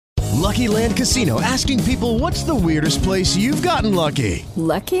Lucky Land Casino, asking people, what's the weirdest place you've gotten lucky?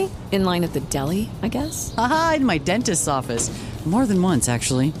 Lucky? In line at the deli, I guess? Aha, in my dentist's office. More than once,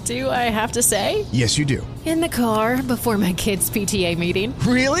 actually. Do I have to say? Yes, you do. In the car before my kids' PTA meeting.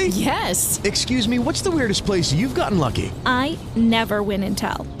 Really? Yes. Excuse me, what's the weirdest place you've gotten lucky? I never win and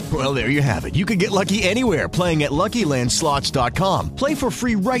tell. Well, there you have it. You can get lucky anywhere, playing at LuckyLandSlots.com. Play for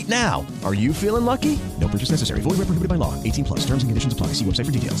free right now. Are you feeling lucky? No purchase necessary. Void where prohibited by law. 18 plus. Terms and conditions apply. See website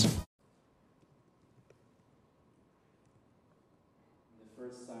for details. The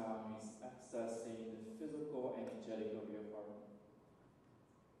first sound is accessing the physical energetic of your heart.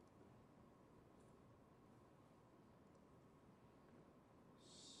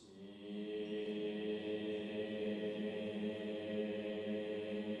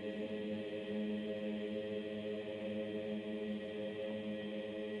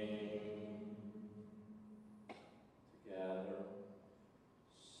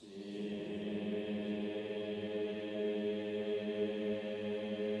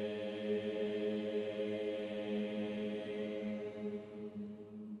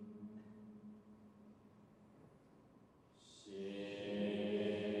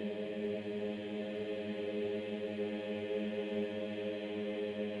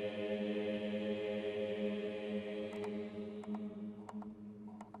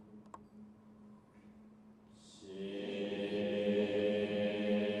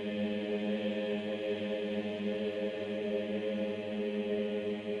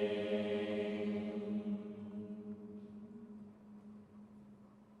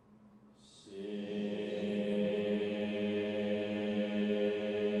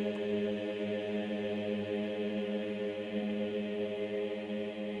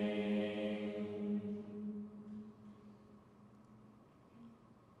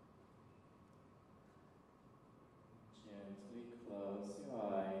 Gently close your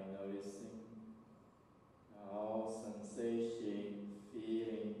eye, noticing how sensation,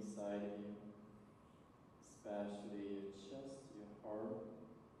 feeling inside you, especially your chest, your heart.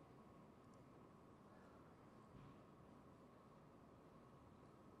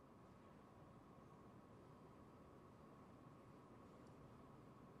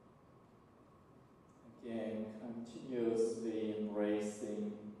 Again, continuously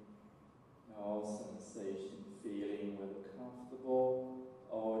embracing all sensation, feeling whether comfortable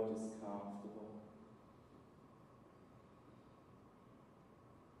or discomfortable.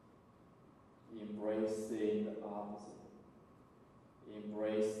 Embracing the opposite.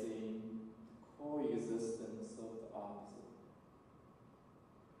 Embracing the coexistence of the opposite.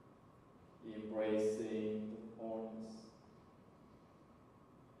 Embracing the wholeness.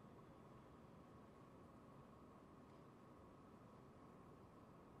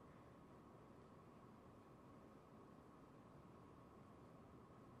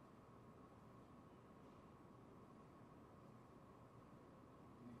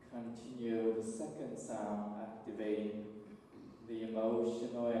 Continue the second sound, activating the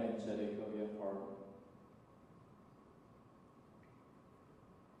emotional energetic of your heart.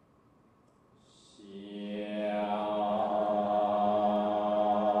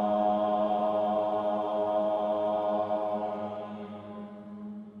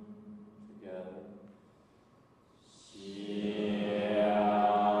 Together.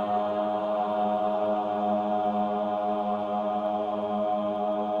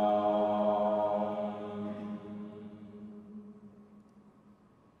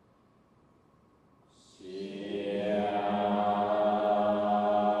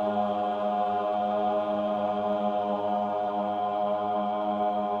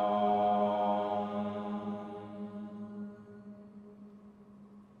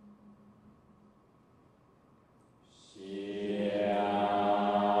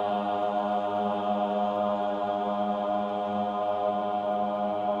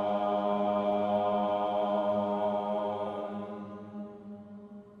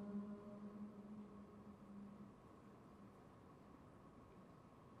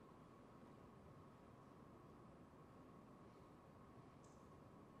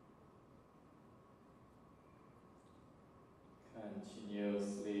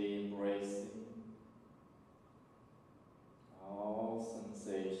 Continuously embracing all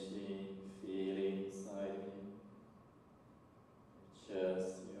sensation, feeling inside you, your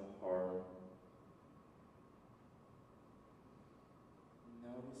chest, your heart.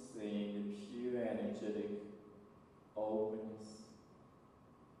 Noticing the pure energetic openness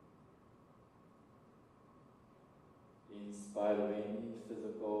in spite of any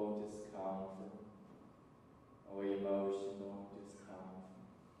physical discomfort or emotional discomfort.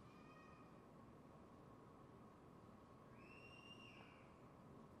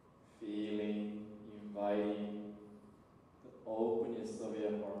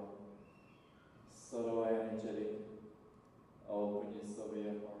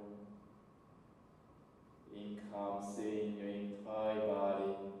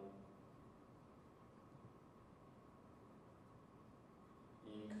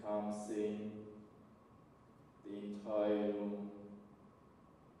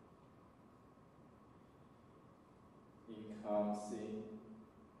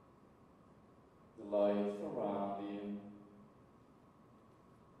 life around you.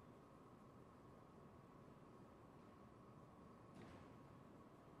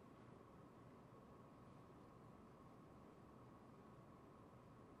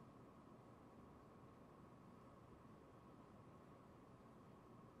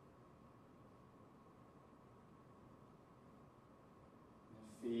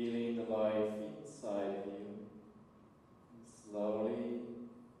 Feeling the life inside of you. And slowly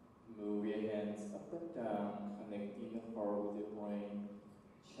move your hands up and down, connecting the heart with your brain,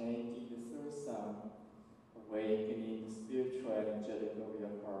 changing the third sound, awakening the spiritual energetic of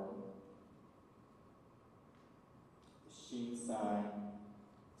your heart. The Shin sign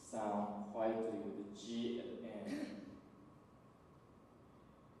sound quietly with the G at the end.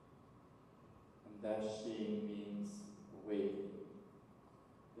 And that Shin means awakening.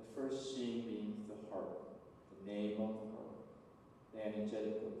 The first Shin means the heart, the name of the heart, the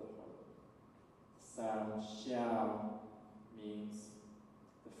energetic of the heart. The sound Xiang means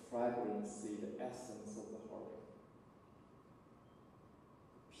the fragrancy, the essence of the heart.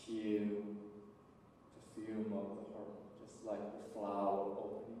 Pure perfume of the heart, just like the flower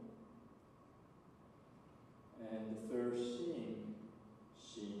opening. And the third Shin,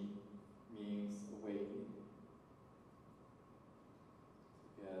 Shin means awakening.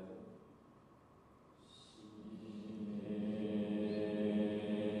 Together.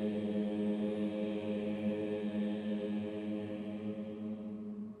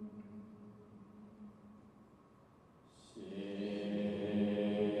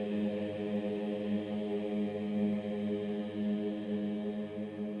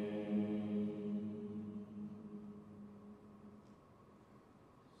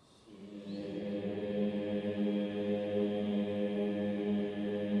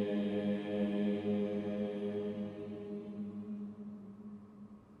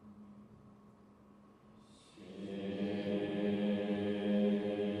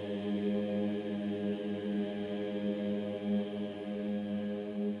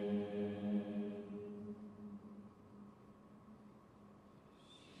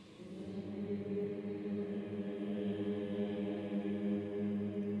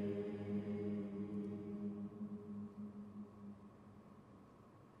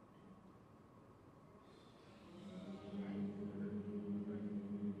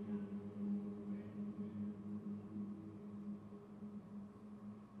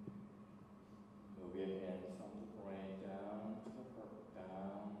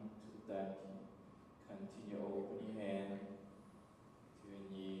 Continue opening hand to your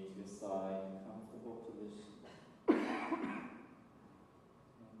knee, to your side, comfortable position. And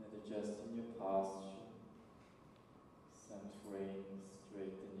then adjusting your posture, centering,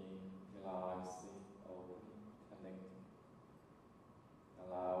 straightening, relaxing, opening, connecting,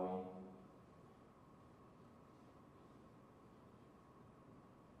 allowing.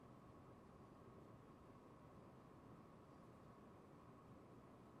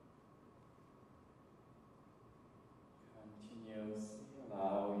 Continuously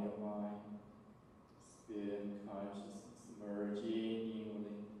allow your mind, spirit, consciousness merging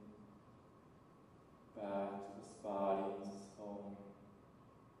inwardly back to this body, this home,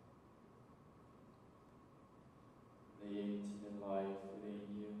 lifting the life within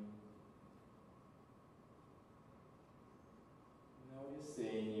you.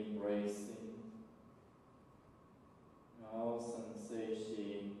 Noticing, embracing all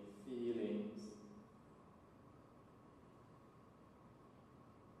sensation, feelings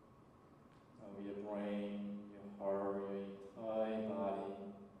of your brain, your heart, your entire body.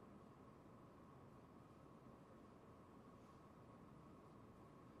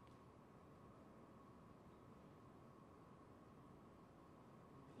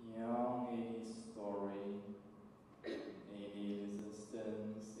 Beyond any story, any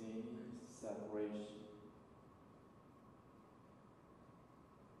resistance, any separation.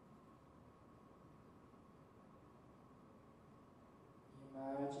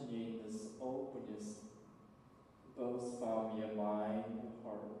 Imagining this openness both from your mind and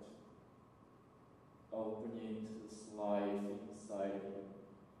heart, opening to this life inside of you.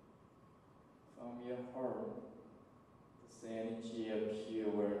 From your heart, this energy of pure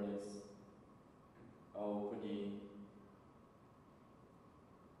awareness, opening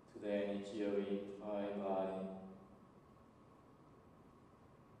to the energy of your entire body,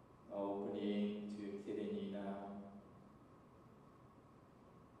 opening to your kidney now.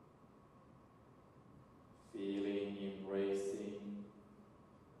 Feeling, embracing,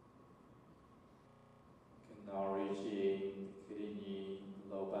 nourishing the kidney,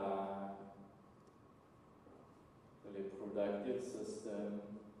 the low back, the reproductive system,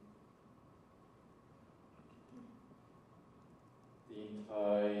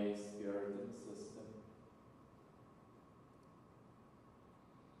 entire skeleton system.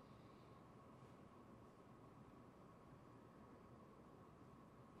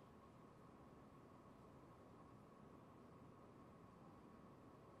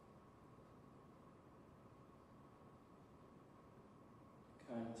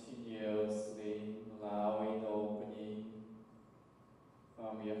 Continuously allowing opening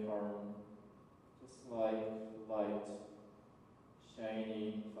from your heart, just like light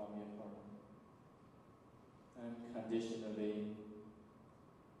shining from your heart, unconditionally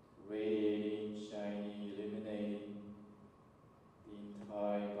radiating, shining, illuminating the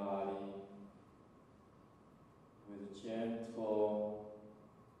entire body with gentle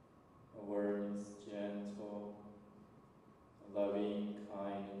awareness, gentle, loving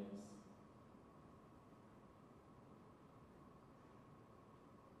kindness.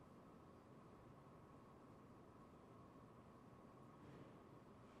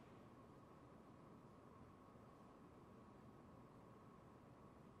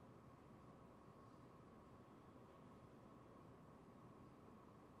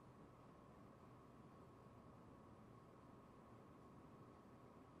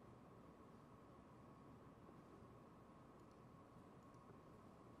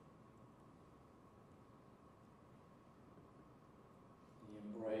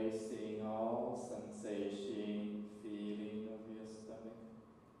 Embracing all sensation, feeling of your stomach,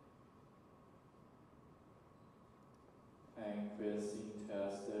 pancreas,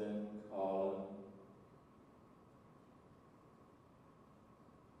 intestine, colon,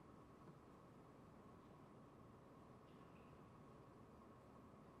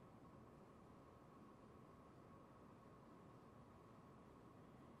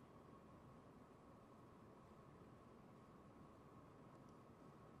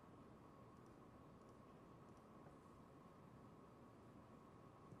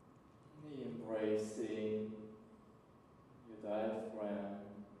 embracing your diaphragm,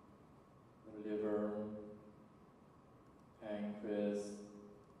 the liver, pancreas,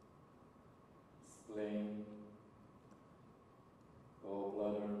 spleen,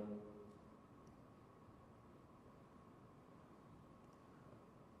 gallbladder,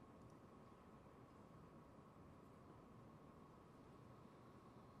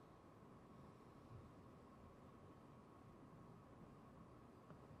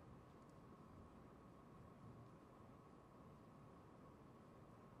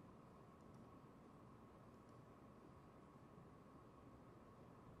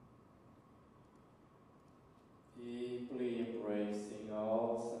 deeply embracing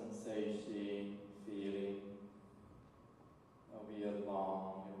all sensation, feeling of your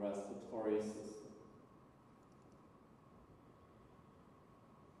lung, your respiratory system,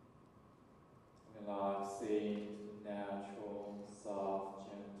 relaxing to natural, soft,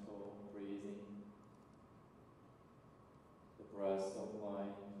 gentle breathing, the breath of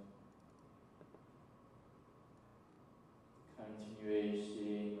life,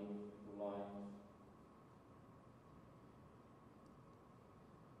 continuation of life.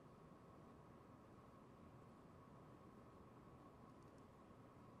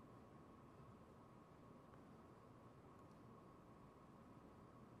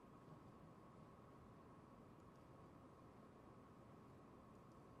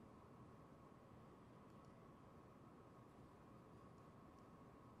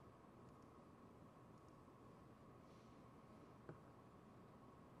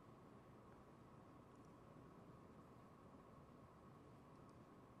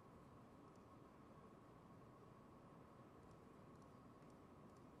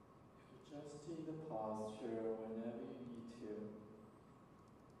 Adjusting the posture whenever you need to,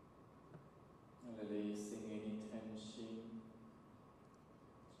 releasing any tension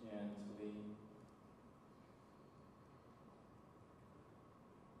gently.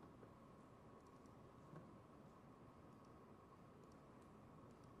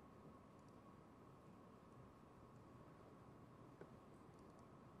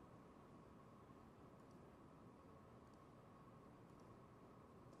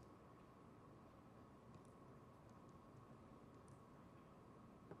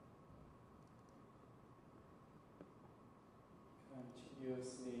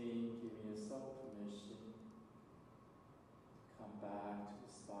 Continuously giving yourself permission to come back to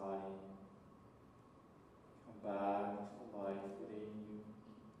this body, come back to life within you,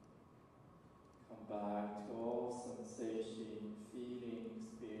 come back to all sensation, feeling,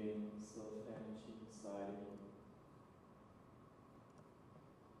 experience of energy inside of you.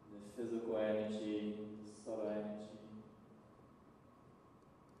 The physical energy, the subtle energy,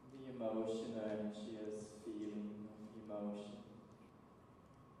 the emotional energy as feeling of emotion.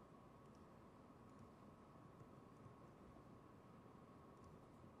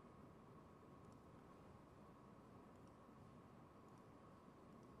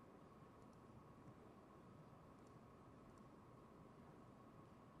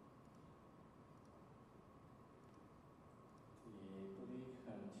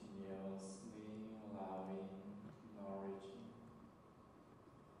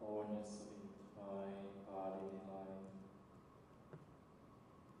 wholeness of entire body and life.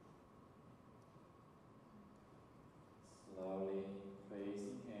 Slowly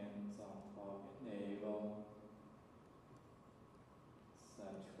placing hands on top of navel,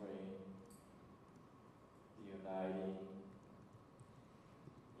 centering, uniting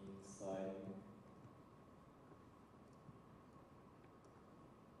inside,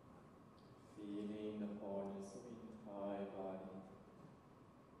 feeling the wholeness of entire body.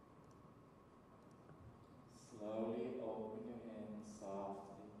 Slowly open your hands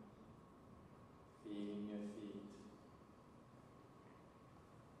softly, feeling your feet.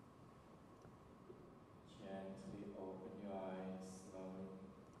 Gently open your eyes slowly.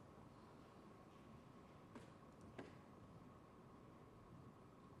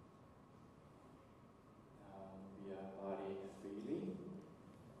 Now move your body freely,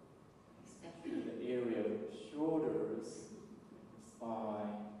 especially the area of the shoulders, the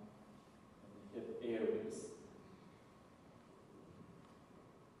spine, and the hip areas.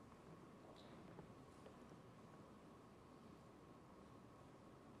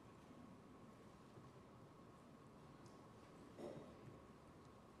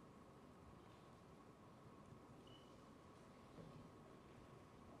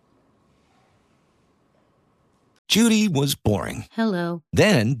 Judy was boring. Hello.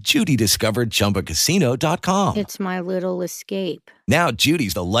 Then Judy discovered ChumbaCasino.com. It's my little escape. Now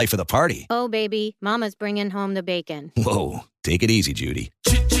Judy's the life of the party. Oh, baby, mama's bringing home the bacon. Whoa, take it easy, Judy.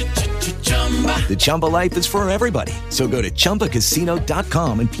 The Chumba life is for everybody. So go to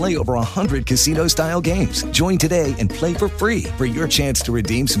ChumbaCasino.com and play over 100 casino-style games. Join today and play for free for your chance to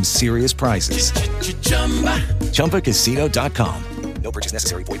redeem some serious prizes. ChumbaCasino.com. No purchase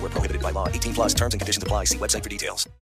necessary. Void where prohibited by law. 18 plus terms and conditions apply. See website for details.